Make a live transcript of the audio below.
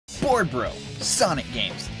bored, bro. Sonic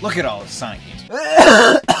games. Look at all the Sonic games.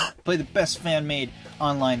 Play the best fan-made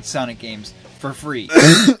online Sonic games for free.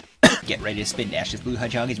 Get ready to spin dash. This blue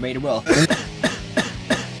hedgehog is ready to roll.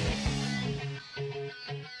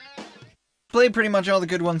 Played pretty much all the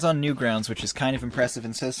good ones on Newgrounds, which is kind of impressive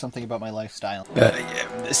and says something about my lifestyle. I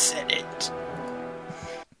am the Senate.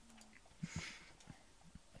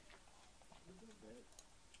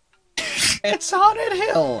 It's Haunted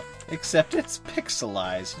Hill! Except it's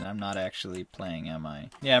pixelized, and I'm not actually playing, am I?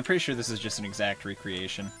 Yeah, I'm pretty sure this is just an exact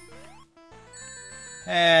recreation.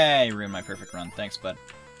 Hey, you ruined my perfect run. Thanks, bud.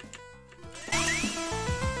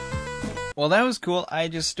 Well, that was cool. I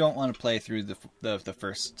just don't want to play through the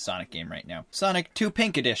first Sonic game right now. Sonic 2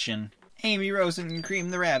 Pink Edition. Amy Rose and Cream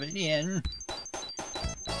the Rabbit in.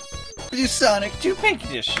 Do Sonic 2 Pink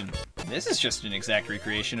Edition. This is just an exact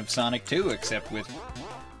recreation of Sonic 2, except with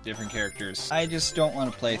different characters. I just don't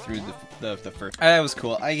want to play through the first. That was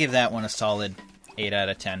cool. I give that one a solid 8 out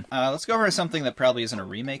of 10. Let's go over something that probably isn't a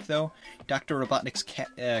remake, though. Dr. Robotnik's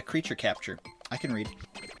Creature Capture. I can read.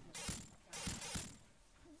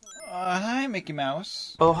 Hi, Mickey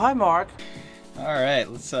Mouse. Oh, hi, Mark. Alright,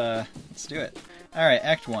 let's do it. Alright,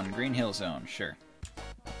 Act 1, Green Hill Zone, sure.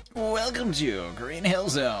 Welcome to Green Hill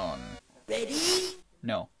Zone. Ready?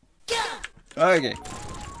 No. Go! Okay.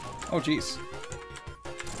 Oh, jeez.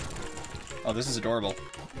 Oh, this is adorable.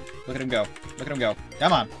 Look at him go. Look at him go.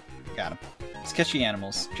 Come on. Got him. Sketchy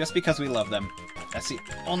animals, just because we love them. That's the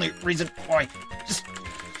only reason why. Just...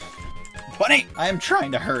 Bunny! I am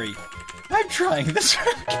trying to hurry. I'm trying. This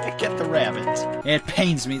I can't get the rabbit. It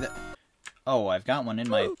pains me that... Oh, I've got one in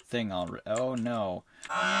my thing already. Oh, no.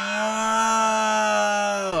 Oh,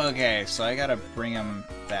 okay, so I gotta bring him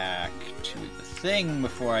back to the thing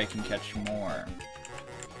before I can catch more.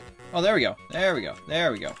 Oh, there we go. There we go.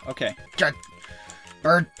 There we go. Okay.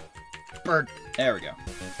 Bird. Bird. There we go.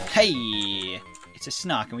 Hey! It's a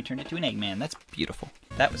Snock, and we turned it to an Eggman. That's beautiful.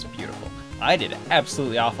 That was beautiful. I did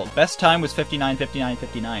absolutely awful. Best time was 59, 59,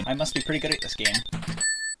 59. I must be pretty good at this game.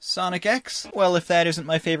 Sonic X? Well, if that isn't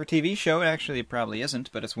my favorite TV show, actually it probably isn't,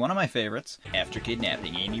 but it's one of my favorites. After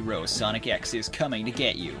kidnapping Amy Rose, Sonic X is coming to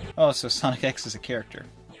get you. Oh, so Sonic X is a character.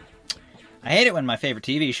 I hate it when my favorite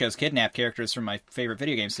TV shows kidnap characters from my favorite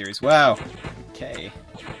video game series. Wow. Okay.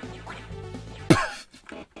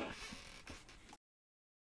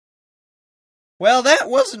 Well, that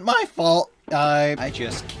wasn't my fault. I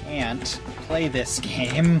just can't play this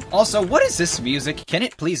game. Also, what is this music? Can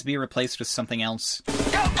it please be replaced with something else?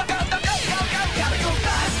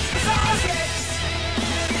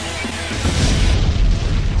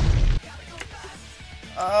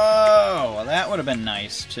 Oh, well, that would have been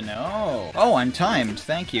nice to know. Oh, I'm timed.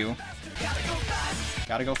 Thank you.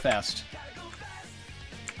 Gotta go fast.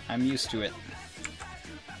 I'm used to it.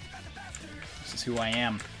 This is who I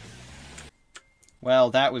am.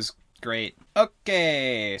 Well, that was great.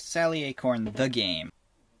 Okay, Sally Acorn, the game.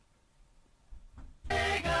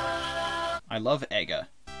 I love Ega.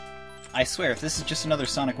 I swear, if this is just another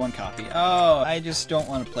Sonic 1 copy... Oh, I just don't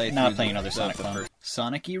want to play... Not playing another Sonic 1.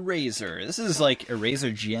 Sonic Eraser. This is like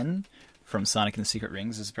Eraser Jin from Sonic and the Secret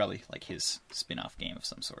Rings. This is probably like his spin-off game of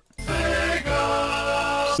some sort.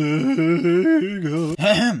 Sega!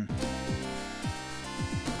 Sega!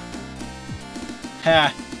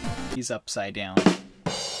 Ha! He's upside down.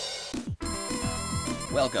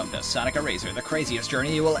 Welcome to Sonic Eraser, the craziest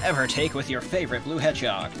journey you will ever take with your favorite blue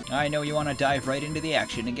hedgehog. I know you want to dive right into the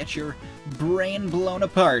action and get your brain blown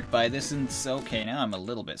apart by this and okay, now I'm a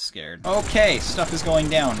little bit scared. Okay, stuff is going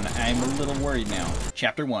down. I'm a little worried now.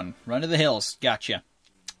 Chapter 1, Run to the Hills. Gotcha.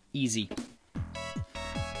 Easy.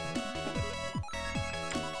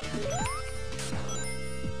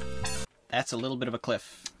 That's a little bit of a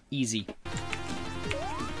cliff. Easy.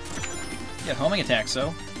 Get homing attack,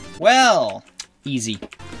 so. Well! Easy.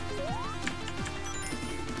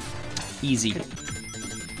 Easy.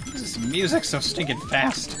 This music so stinking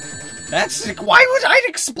fast. That's... Why would I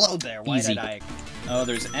explode there? Why did I... Oh,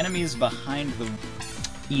 there's enemies behind the...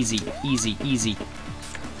 Easy, easy, easy.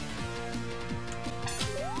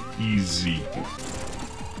 Easy.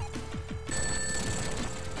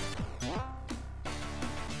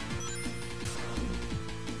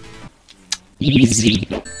 Easy.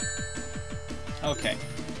 Okay.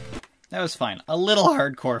 That was fine. A little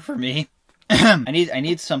hardcore for me. I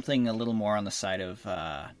need something a little more on the side of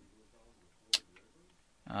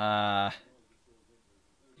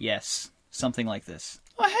yes, something like this.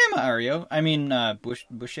 Oh, hey Mario. I mean Bush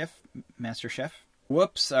Chef, Master Chef.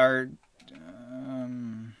 Whoops, all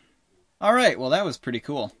right, well that was pretty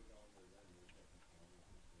cool.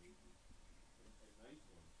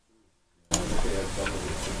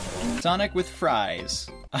 Sonic with fries.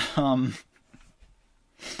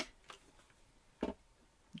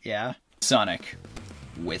 Yeah. Sonic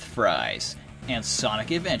with fries and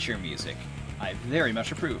Sonic Adventure music. I very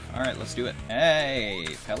much approve. Alright, let's do it. Hey,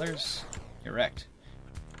 fellers. Erect.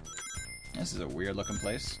 This is a weird looking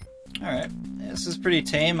place. Alright, this is pretty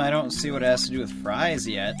tame. I don't see what it has to do with fries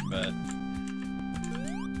yet, but...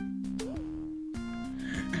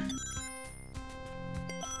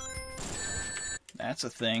 That's a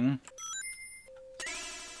thing.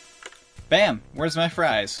 Bam! Where's my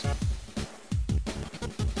fries?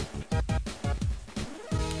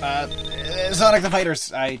 Sonic the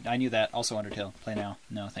Fighters! I knew that. Also Undertale. Play now.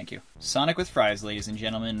 No, thank you. Sonic with fries, ladies and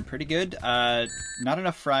gentlemen. Pretty good. Not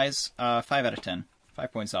enough fries. 5 out of 10.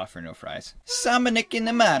 5 points off for no fries. Sonic in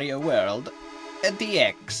the Mario world.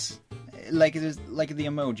 DX. Like the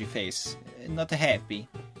emoji face. Not happy.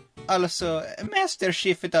 Also,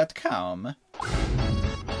 MasterChief.com.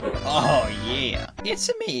 Oh yeah. It's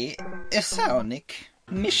me, Sonic.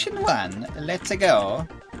 Mission 1. Let's go.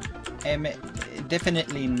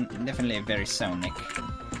 Definitely very Sonic.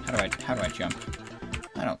 How do I jump?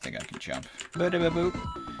 I don't think I can jump. Boop.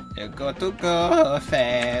 You got to go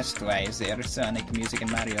fast. Why is there Sonic music in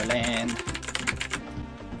Mario Land?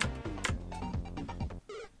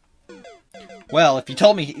 Well, if you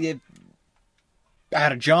told me I had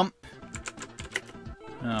to jump.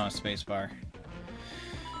 Oh, spacebar.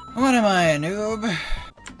 What am I, a noob?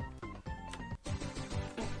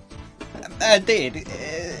 I did.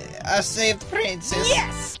 I saved Princess.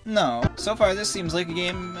 Yes! No. So far, this seems like a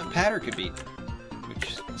game Patter could beat.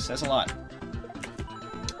 Which says a lot.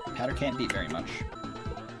 Patter can't beat very much.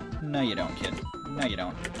 No, you don't, kid. No, you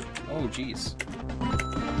don't. Oh, jeez.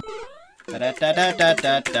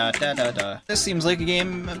 This seems like a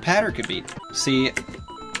game Patter could beat. See,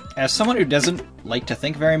 as someone who doesn't like to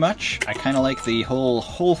think very much, I kind of like the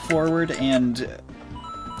whole forward and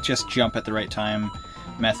just jump at the right time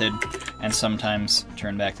method, and sometimes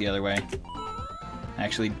turn back the other way. I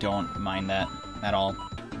actually don't mind that at all.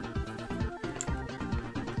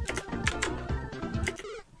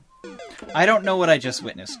 I don't know what I just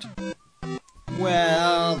witnessed.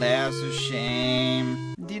 Well, that's a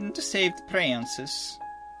shame. Didn't save the princess.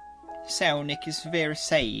 Sonic is very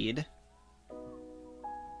sad.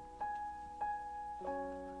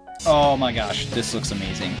 Oh my gosh, this looks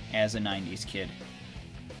amazing. As a 90s kid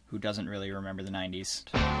who doesn't really remember the 90s.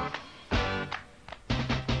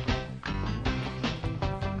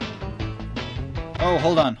 Oh,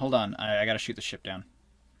 hold on. I gotta shoot the ship down.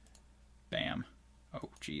 Bam. Oh,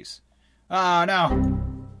 jeez. Oh, no!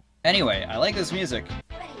 Anyway, I like this music.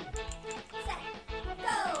 Ready, set,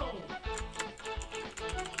 go!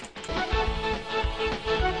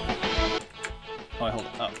 Oh, I hold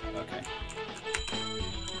it up. Okay.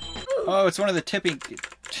 Oh, it's one of the tipping...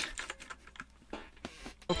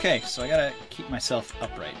 Okay, so I gotta keep myself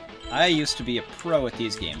upright. I used to be a pro at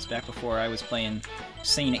these games, back before I was playing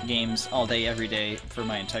Sonic games all day, every day, for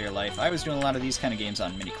my entire life. I was doing a lot of these kind of games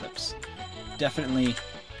on mini-clips. Definitely...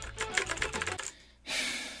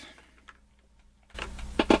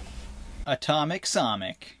 Atomic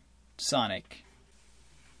Sonic.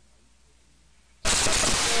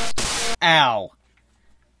 Ow!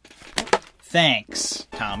 Thanks,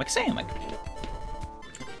 Atomic Sonic.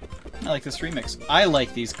 I like this remix. I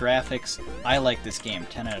like these graphics. I like this game.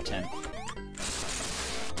 10 out of 10.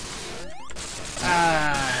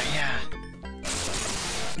 Ah, yeah.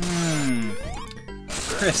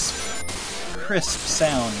 Crisp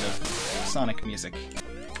sound of Sonic music.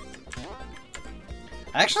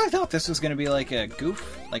 I actually thought this was going to be like a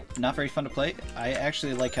goof, like not very fun to play. I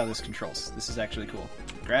actually like how this controls. This is actually cool.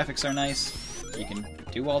 Graphics are nice. You can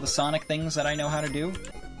do all the Sonic things that I know how to do.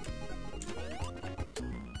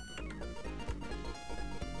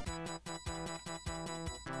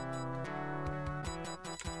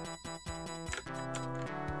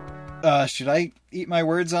 Should I eat my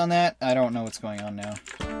words on that? I don't know what's going on now.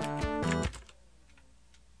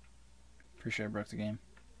 Pretty sure I broke the game.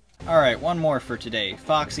 Alright, one more for today.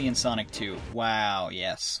 Foxy and Sonic 2. Wow,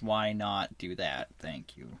 yes. Why not do that?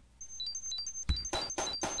 Thank you.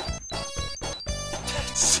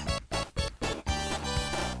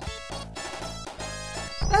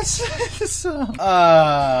 That's the song.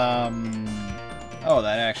 Oh,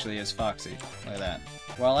 that actually is Foxy. Look at that.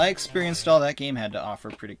 Well, I experienced all that game had to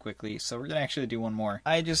offer pretty quickly, so we're gonna actually do one more.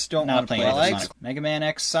 I just don't want to play Sonic. Mega Man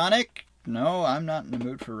X Sonic? No, I'm not in the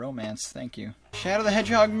mood for romance, thank you. Shadow the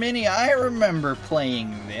Hedgehog Mini, I remember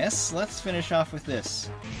playing this. Let's finish off with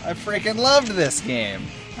this. I freaking loved this game.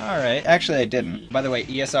 Alright, actually I didn't. By the way,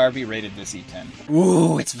 ESRB rated this E10.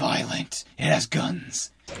 Ooh, it's violent. It has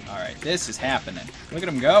guns. Alright, this is happening. Look at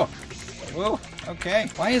him go. Whoa, okay.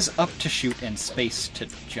 Why is up to shoot and space to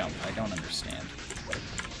jump? I don't understand.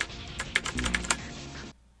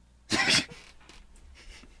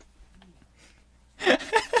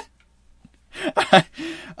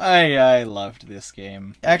 I loved this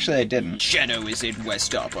game. Actually, I didn't. Shadow is in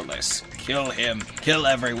Westopolis. Kill him. Kill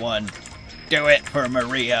everyone. Do it for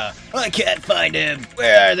Maria. I can't find him.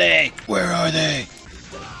 Where are they? Where are they?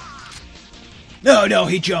 No,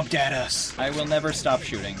 he jumped at us. I will never stop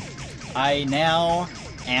shooting. I now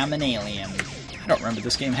am an alien. I don't remember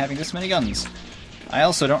this game having this many guns. I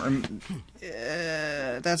also don't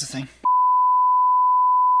remember... that's a thing.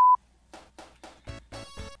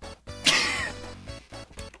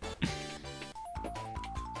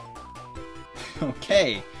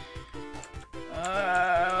 Okay.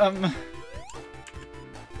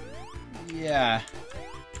 Yeah.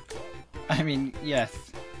 I mean, yes.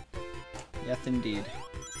 Yes, indeed.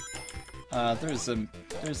 There's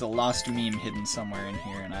a lost meme hidden somewhere in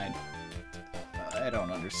here, and I don't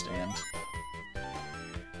understand.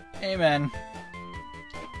 Amen.